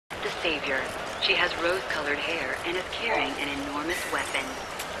the Savior. She has rose-colored hair and is carrying an enormous weapon.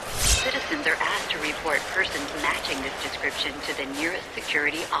 Citizens are asked to report persons matching this description to the nearest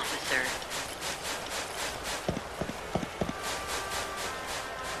security officer.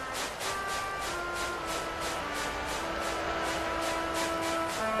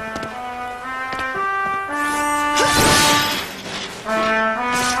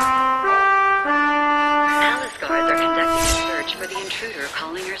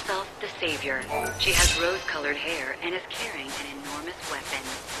 Calling herself the Savior. She has rose-colored hair and is carrying an enormous weapon.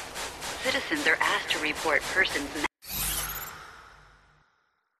 Citizens are asked to report persons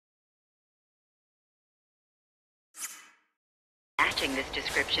matching this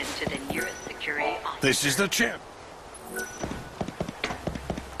description to the nearest security officer. This is the chip.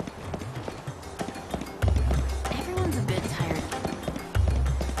 Everyone's a bit tired.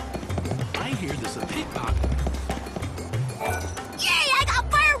 I hear there's a pickpocket.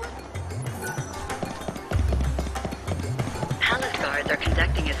 Guards are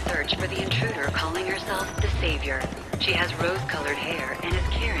conducting a search for the intruder calling herself the Savior. She has rose-colored hair and is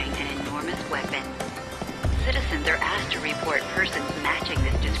carrying an enormous weapon. Citizens are asked to report persons matching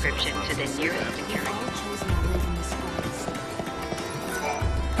this description to the nearest security.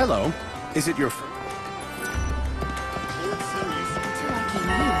 Hello. Is it your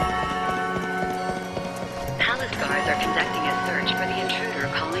Palace guards are conducting a search for the intruder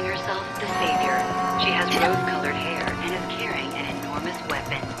calling herself the Savior. She has rose-colored hair and is carrying an enormous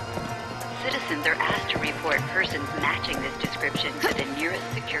weapon. Citizens are asked to report persons matching this description to the nearest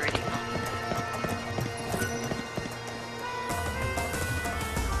security officer.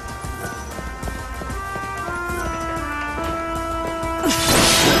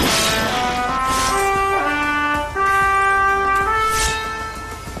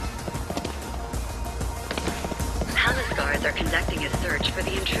 Palace guards are conducting a search for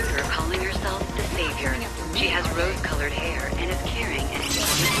the intruder calling herself the Savior. She has rose-colored hair and is carrying an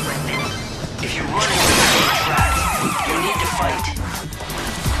enormous weapon. If you run into the track, you need to fight.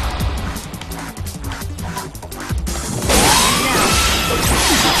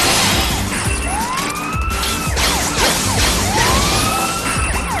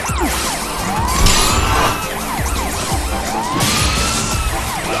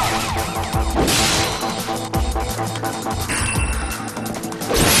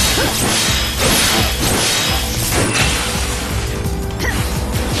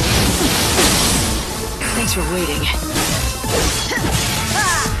 Thanks for waiting.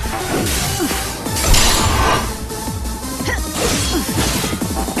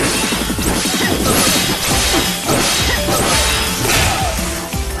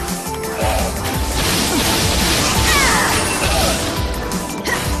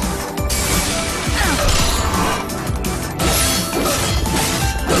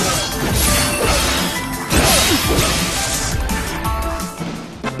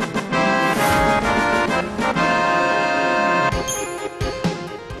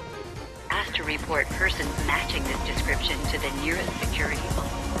 Report persons matching this description to the nearest security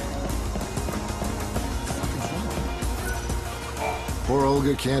officer. Poor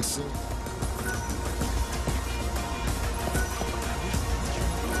Olga can't see.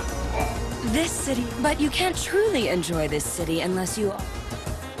 This city, but you can't truly enjoy this city unless you...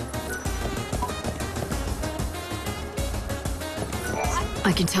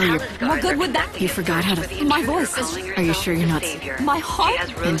 I can tell you're... What good would that? You forgot how to... My voice is... Are you sure you're not... My heart...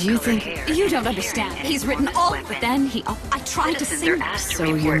 And do you think... You don't understand. He's written all... But then he... I tried to sing...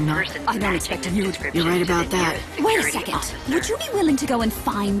 So you're not... I don't expect you to... You're right about that. Wait a second. Would you be willing to go and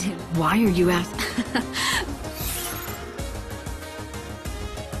find him? Why are you asking?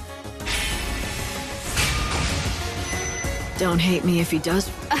 Don't hate me if he does.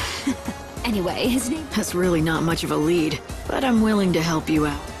 Anyway, his name... That's really not much of a lead, but I'm willing to help you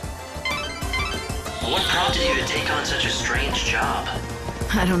out. What prompted you to take on such a strange job?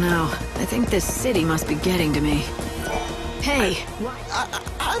 I don't know. I think this city must be getting to me. Hey!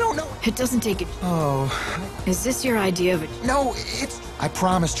 I don't know. It doesn't take it. Oh. Is this your idea of it? No, it's... I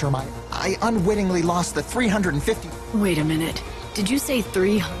promised her I unwittingly lost the 350... Wait a minute. Did you say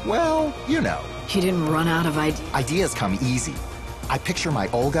 3? Well, you know. You didn't run out of ideas? Ideas come easy. I picture my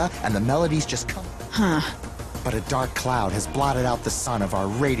Olga, and the melodies just come. Huh. But a dark cloud has blotted out the sun of our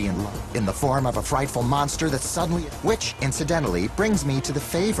radiant love in the form of a frightful monster that suddenly... Which, incidentally, brings me to the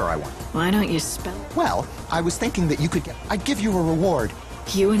favor I want. Why don't you spell... Well, I was thinking that you could get... I'd give you a reward.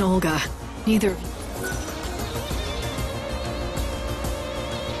 You and Olga. Neither...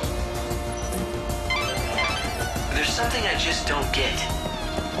 There's something I just don't get.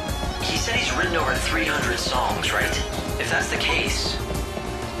 He said he's written over 300 songs, right? If that's the case,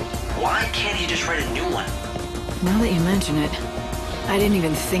 Why can't he just write a new one? Now that you mention it, I didn't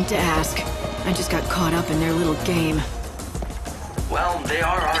even think to ask. I just got caught up in their little game. Well, they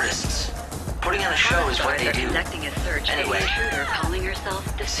are artists. Putting on a show is what they They're do. conducting a search for Anyway, the intruder calling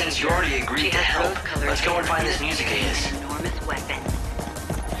herself the since you Savior. already agreed She to has help, rose-colored let's go and hair find this and music carries case. an enormous weapon.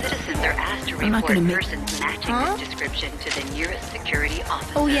 Citizens are asked to I'm not report gonna make- persons matching this description to the nearest security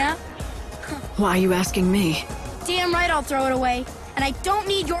officer. Oh, yeah? Why are you asking me? Damn right I'll throw it away. And I don't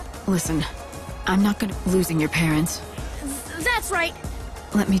need your... Listen, I'm not gonna... Losing your parents. That's right.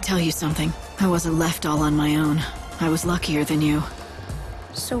 Let me tell you something. I wasn't left all on my own. I was luckier than you.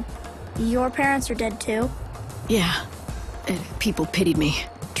 So, your parents are dead too? Yeah. People pitied me,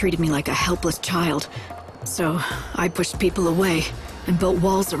 treated me like a helpless child. So, I pushed people away and built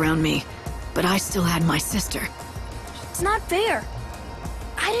walls around me. But I still had my sister. It's not fair.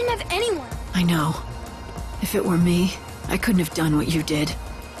 I didn't have anyone. I know. If it were me, I couldn't have done what you did.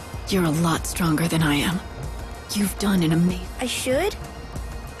 You're a lot stronger than I am. You've done an amazing... I should?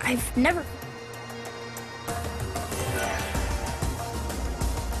 I've never...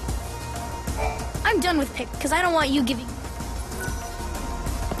 I'm done with Pick, because I don't want you giving...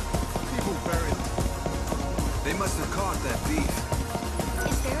 People buried them. They must have caught that thief.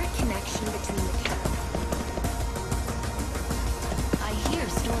 Is there a connection between the two? I hear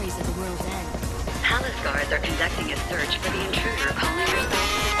stories of the world's end. Palace guards are conducting a search for the intruder calling herself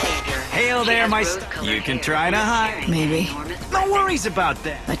the Savior. Hail She there, has my rose-colored You can hair try to and is hide. carrying Maybe. an enormous No weapon. worries about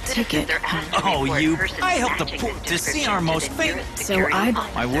that. A ticket. Citizens are asked to Oh, report you... persons I helped the matching poor this to see description our to most the famous... nearest So security I-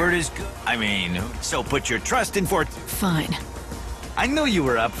 officer. My word is good. I mean, so put your trust in for... Fine. I knew you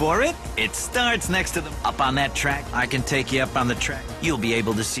were up for it. It starts next to the... Up on that track. I can take you up on the track. You'll be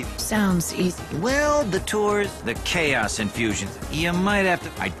able to see... Sounds easy. Well, the tours, the chaos infusions. You might have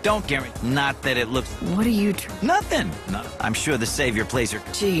to... I don't guarantee... Not that it looks... What are you... Nothing. No, I'm sure the Savior plays her...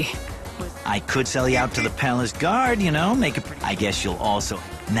 Gee. I could sell you out to the Palace Guard, you know, make it pretty... I guess you'll also...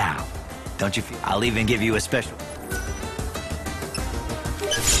 Now, don't you feel... I'll even give you a special...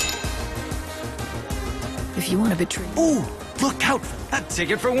 If you want to betray... Ooh, look out! A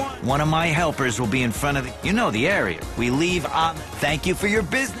ticket for one. One of my helpers will be in front of the... You know the area. We leave on... Thank you for your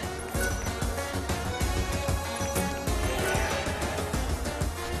business.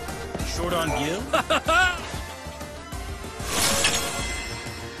 Short on Gil?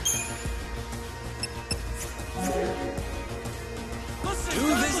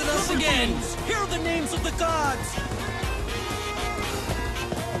 Do visit us again! Here are the names of the gods!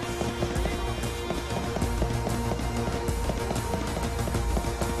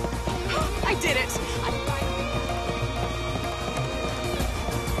 I did it!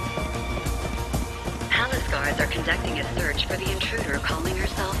 Palace guards are conducting a search for the intruder calling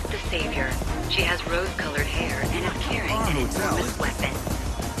herself the Savior. She has rose-colored hair and is carrying an enormous weapon.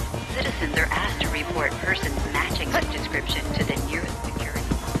 Citizens are asked to report persons matching this description to the nearest security officer.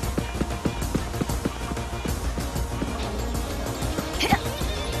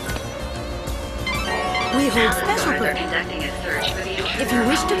 We hold Palace special guards are privilege. conducting a search for the intruder If you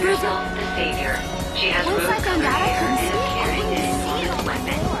wish to calling prove it- herself the Savior. She has Once I found rose-colored out I hair couldn't and is see it, I carrying an wouldn't see enormous it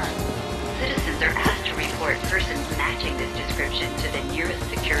weapon. before. Citizens are asked to report persons matching this description to the nearest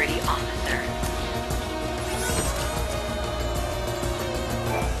security officer.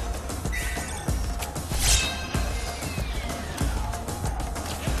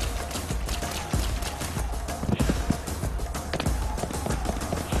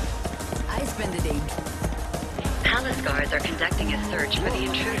 I spend the day... Palace guards are conducting a search for the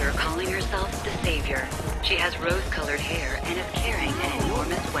intruder calling herself the Savior. She has rose-colored hair and is carrying an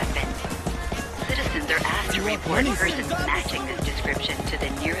enormous weapon. Citizens are asked to report persons matching this description to the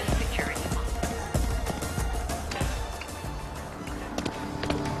nearest security officer.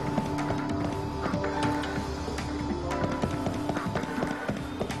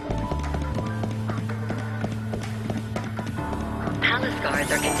 Palace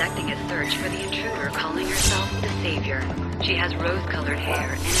guards are conducting a search for the intruder calling herself the Savior. She has rose-colored hair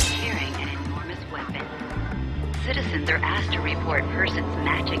and is carrying an enormous weapon. Citizens are asked to report persons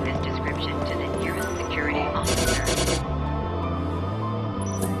matching this description to the nearest security officer.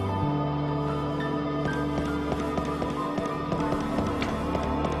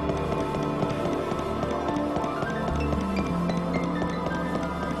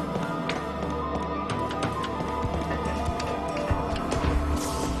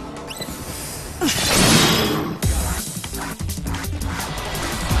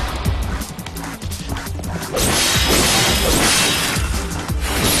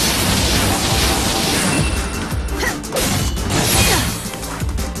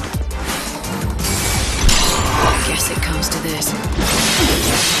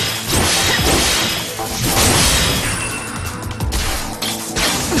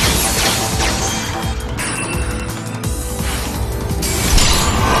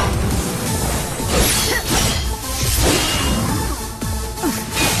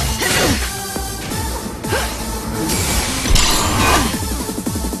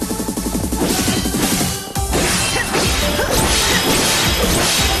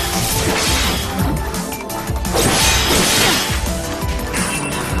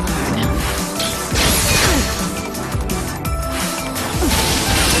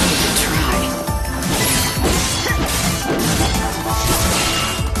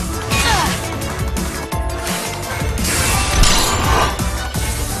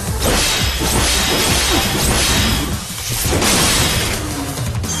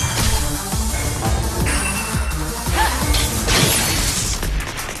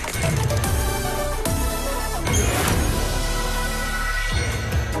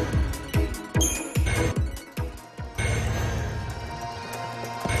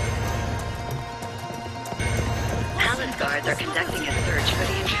 are conducting a search for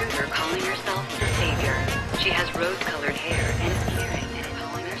the intruder calling herself the Savior. She has rose-colored hair and is carrying and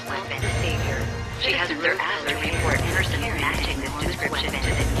calling herself the Savior. She has they're asked to report a person matching this description to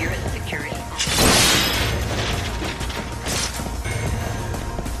the nearest security officer.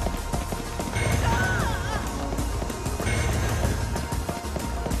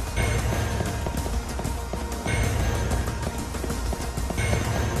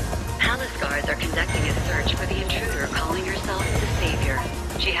 Guards are conducting a search for the intruder calling herself the Savior.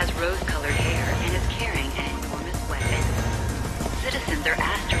 She has rose-colored hair and is carrying an enormous weapon. Citizens are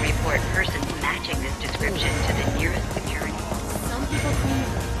asked to report persons matching this description to the nearest security. Some people claim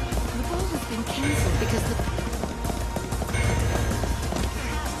the ball has been cancelled because the...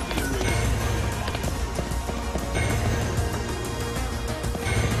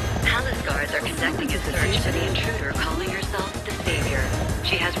 Palace guards are conducting a search for the intruder calling herself the Savior.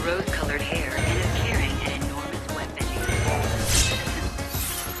 She has rose-colored hair and is carrying an enormous weapon.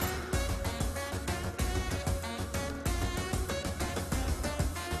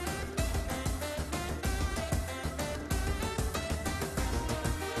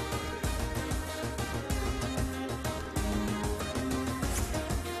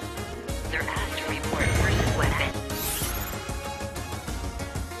 They're asked to report person's weapon.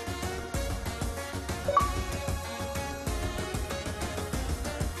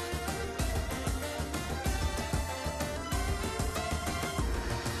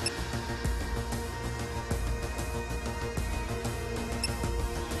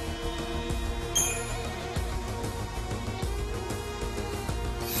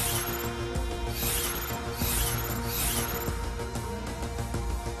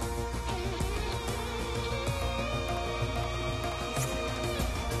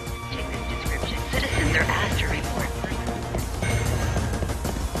 Citizens are asked to report.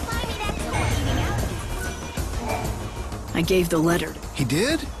 I gave the letter. He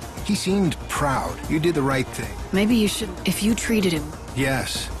did? He seemed proud. You did the right thing. Maybe you should, if you treated him.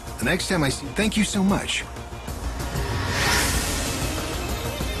 Yes. The next time I see... Thank you so much.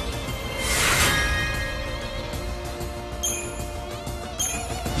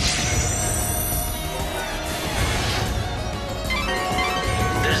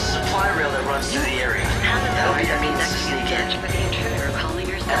 There's a supply rail that runs through the area. That'll be our means to sneak in. For the intruder calling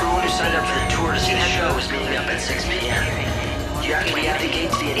herself. Everyone who signed up for the tour to see the show is meeting up at 6 p.m. You have to be at the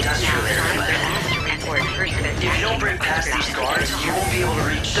gate to the industrial area. If you don't break past these guards, you won't be able to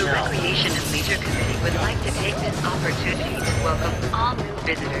reach The Snell. Recreation and Leisure Committee would like to take this opportunity to welcome all new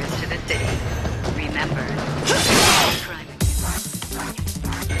visitors to the city. Remember, crime.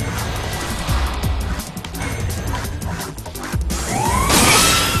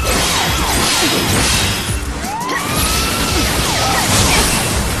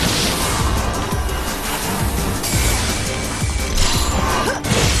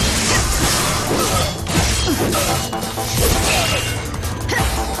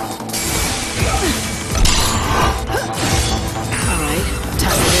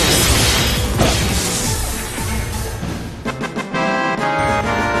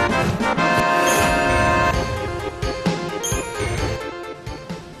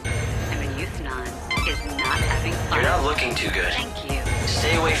 You're not looking too good. Thank you.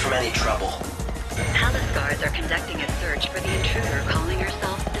 Stay away from any trouble. Palace guards are conducting a search for the intruder calling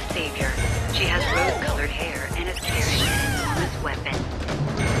herself the Savior. She has rose-colored hair and is carrying an enormous weapon.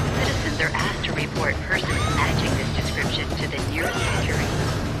 Citizens are asked to report persons matching this description to the nearest security.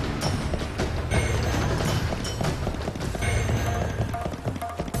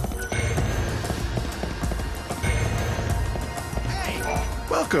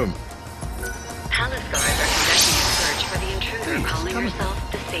 Welcome. Palace guards are conducting a search for the intruder calling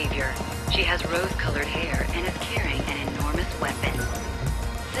herself the Savior. She has rose-colored hair and is carrying an enormous weapon.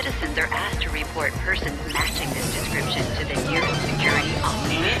 Citizens are asked to report persons matching this description to the nearest security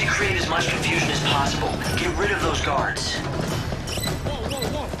officer. You need to create as much confusion as possible. Get rid of those guards.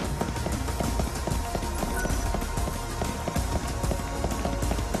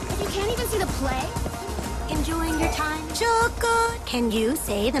 You can't even see the play? Enjoying your time? Sure good. Can you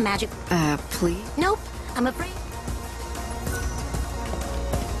say the magic... Please? Nope, I'm afraid.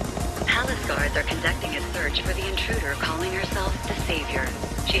 Palace guards are conducting a search for the intruder calling herself the Savior.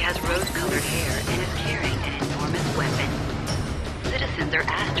 She has rose-colored hair and is carrying an enormous weapon. Citizens are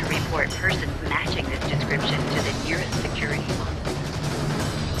asked to report persons matching this description to the nearest security officer.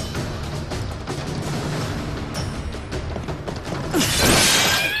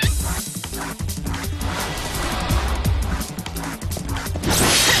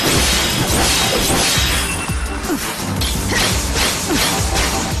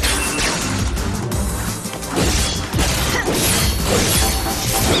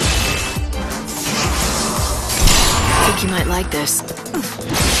 like this.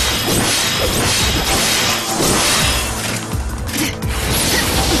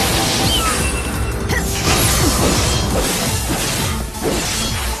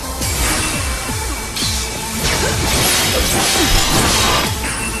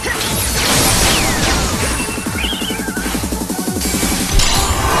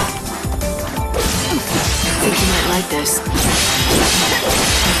 Think you might like this.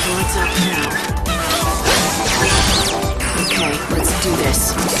 What's up now? Okay, let's do this.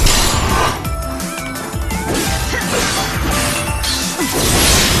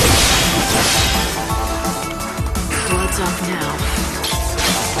 Blood's up now.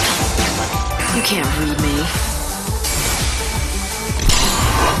 You can't read me.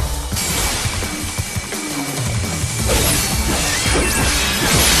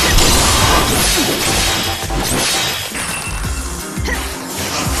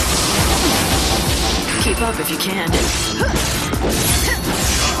 Keep up if you can.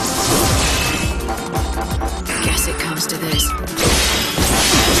 Guess it comes to this.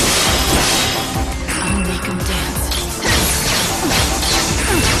 I'll make 'em dance.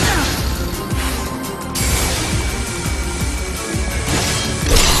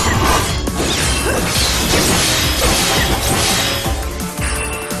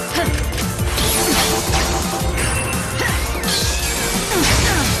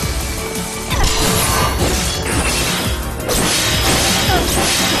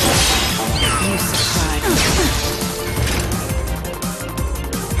 You surprised.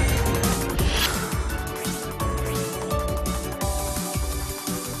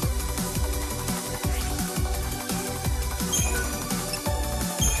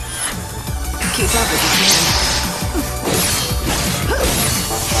 Keep up if you can.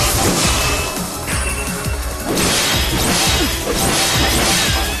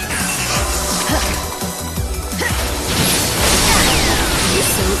 You're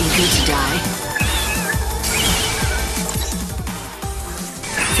so eager to die.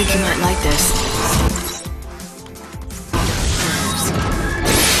 I think you might like this.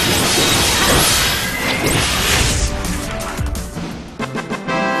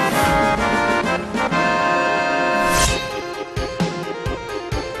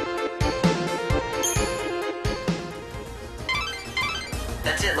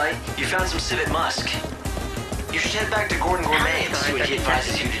 That's it, Light. You found some civet musk. You should head back to Gordon Gourmet and see what he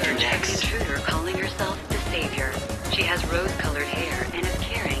advises you to do next. The intruder calling herself the Savior. She has rose-colored hair and is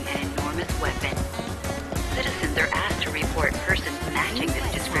carrying an enormous weapon. Citizens are asked to report persons matching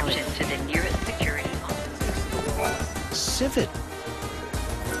this description to the nearest security officer. Civet.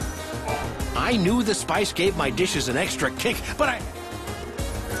 I knew the spice gave my dishes an extra kick, but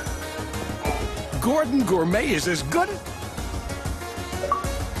Gordon Gourmet is as good.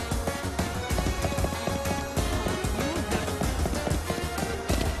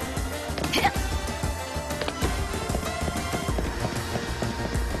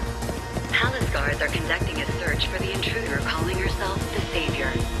 Palace guards are conducting a search for the intruder calling herself the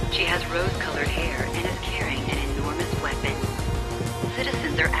Savior. She has rose-colored hair and is carrying an enormous weapon.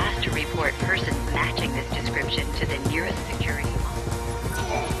 Citizens are asked to report persons matching this description to the nearest security officer.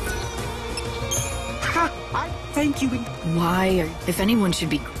 Thank you. Why, or if anyone should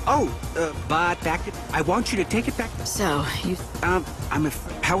be... But I want you to take it back. So, you... I'm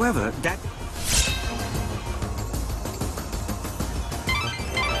however, that...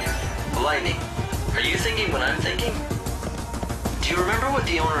 Lightning, are you thinking what I'm thinking? Do you remember what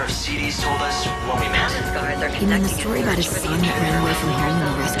the owner of CD's told us when we met? Palace guards are You mean the conducting story a about his search for son the that ran away from home when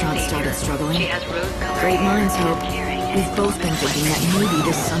the intruder restaurant calling started herself the struggling? Savior? She has rose-colored Great hair minds and is hope. carrying an We've both been enormous thinking that weapon. maybe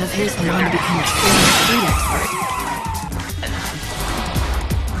this son of his went on to become a famous street expert.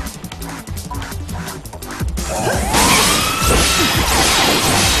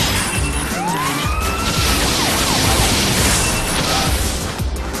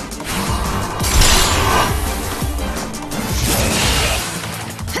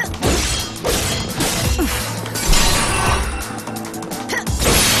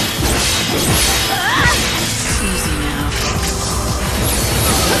 Easy now.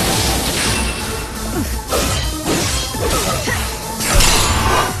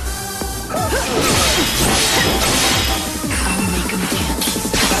 I'll make 'em dance.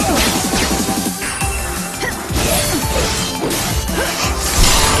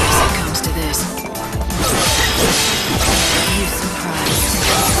 Guess it comes to this. You surprised.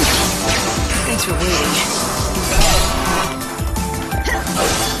 Thanks for waiting.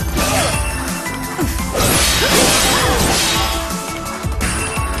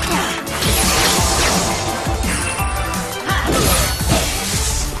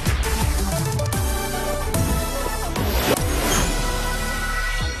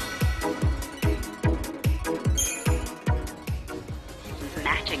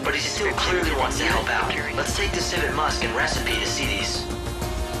 still clearly wants to help out. Let's take the Civet Musk and Recipe to see these.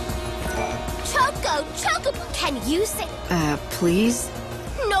 Choco, can you say... Please?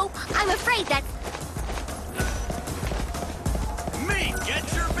 No, I'm afraid that... Me,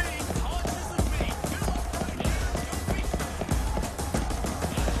 get your beat!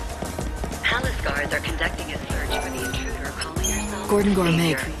 Palace guards are conducting a search for the intruder calling herself Gordon the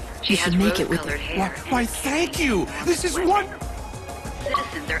Gourmet. Savior. You should make it with... Rose-colored hair Why, and thank you! This is wonderful!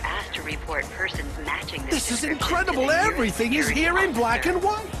 Citizens are asked to report persons matching this This is description incredible! to the nearest Everything is security here in black officer. and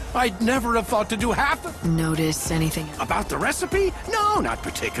white! I'd never have thought to do half the... Notice anything? About the recipe? No, not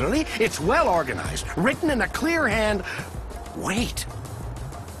particularly. It's well organized, written in a clear hand. Wait.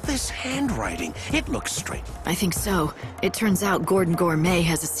 This handwriting, it looks straight. I think so. It turns out Gordon Gourmet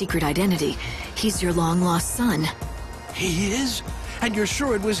has a secret identity. He's your long-lost son. He is? And you're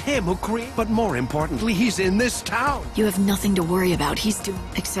sure it was him who created... But more importantly, he's in this town. You have nothing to worry about. He's doing...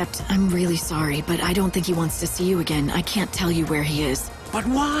 Except, I'm really sorry, but I don't think he wants to see you again. I can't tell you where he is. But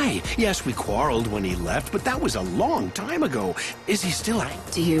why? Yes, we quarreled when he left, but that was a long time ago. Is he still angry?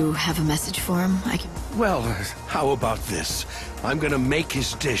 Do you have a message for him? I can... Well, how about this? I'm gonna make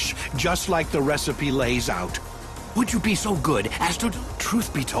his dish, just like the recipe lays out. Would you be so good as to...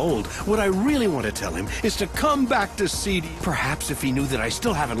 Truth be told, what I really want to tell him is to come back to CD. Perhaps if he knew that I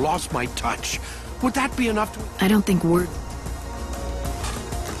still haven't lost my touch. Would that be enough to... I don't think word...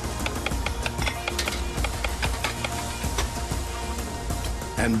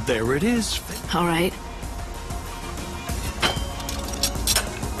 And there it is. All right.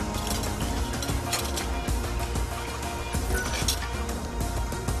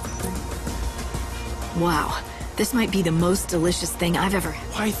 Wow. This might be the most delicious thing I've ever...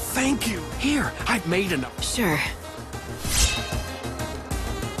 Why, thank you. Here, I've made enough. Sure.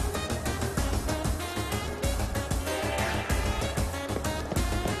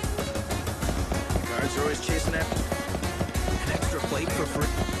 Guards are always chasing after an extra plate for free.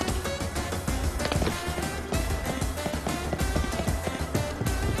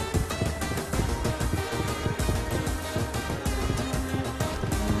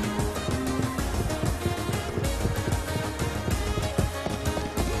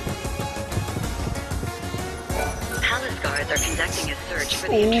 Palace guards are conducting a search for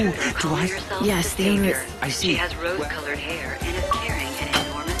the intruder calling herself Yes, the the owner- Savior. I see. She has rose-colored hair and is carrying an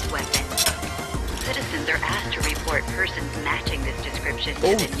enormous weapon. Citizens are asked to report persons matching this description to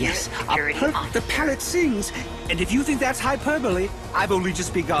the nearest security officer. The palate sings. And if you think that's hyperbole, I've only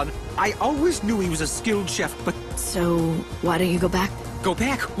just begun. I always knew he was a skilled chef, but... So, why don't you go back? Go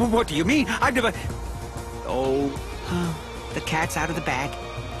back? What do you mean? I've never... Oh, the cat's out of the bag.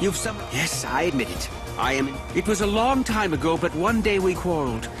 You've some... Yes, I admit it. I am... It was a long time ago, but one day we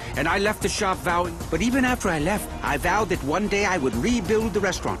quarreled, and I left the shop vowing... But even after I left, I vowed that one day I would rebuild the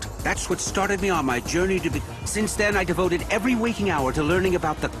restaurant. That's what started me on my journey to be... Since then, I devoted every waking hour to learning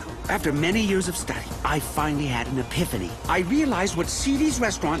about the... After many years of study, I finally had an epiphany. I realized what CD's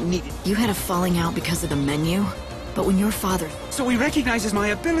restaurant needed. You had a falling out because of the menu? But when your father... So he recognizes my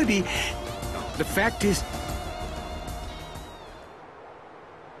ability. The fact is...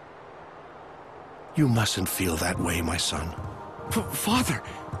 You mustn't feel that way, my son. Father,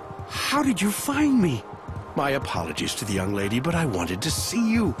 how did you find me? My apologies to the young lady, but I wanted to see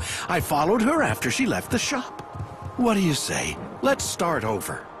you. I followed her after she left the shop. What do you say? Let's start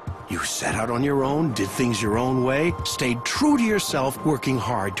over. You set out on your own, did things your own way, stayed true to yourself, working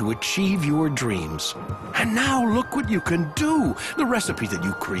hard to achieve your dreams. And now look what you can do. The recipe that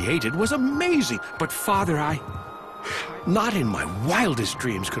you created was amazing. But Father, Not in my wildest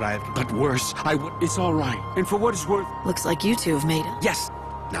dreams could I have... But worse, I would... It's all right. And for what it's worth... Looks like you two have made it. Yes.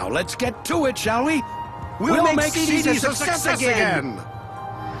 Now let's get to it, shall we? We'll make CD's a success again.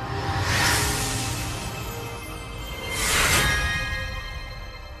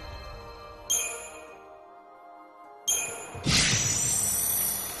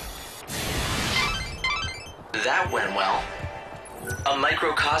 That went well. A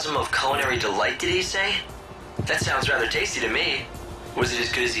microcosm of culinary delight, did he say? That sounds rather tasty to me. Was it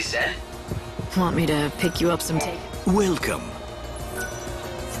as good as he said? Want me to pick you up some tape? Welcome.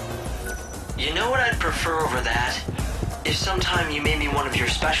 You know what I'd prefer over that? If sometime you made me one of your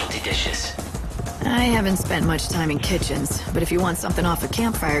specialty dishes. I haven't spent much time in kitchens, but if you want something off a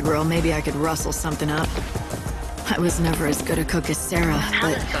campfire grill, maybe I could rustle something up. I was never as good a cook as Sarah,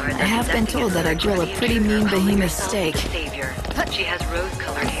 but I have been told that I grill a pretty mean behemoth steak. She has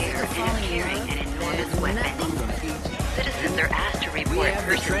rose-colored hair and is carrying an enormous weapon. Citizens are asked to report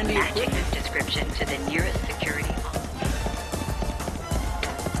persons matching this description to the nearest security officer.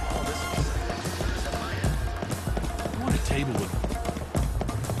 I want a table with...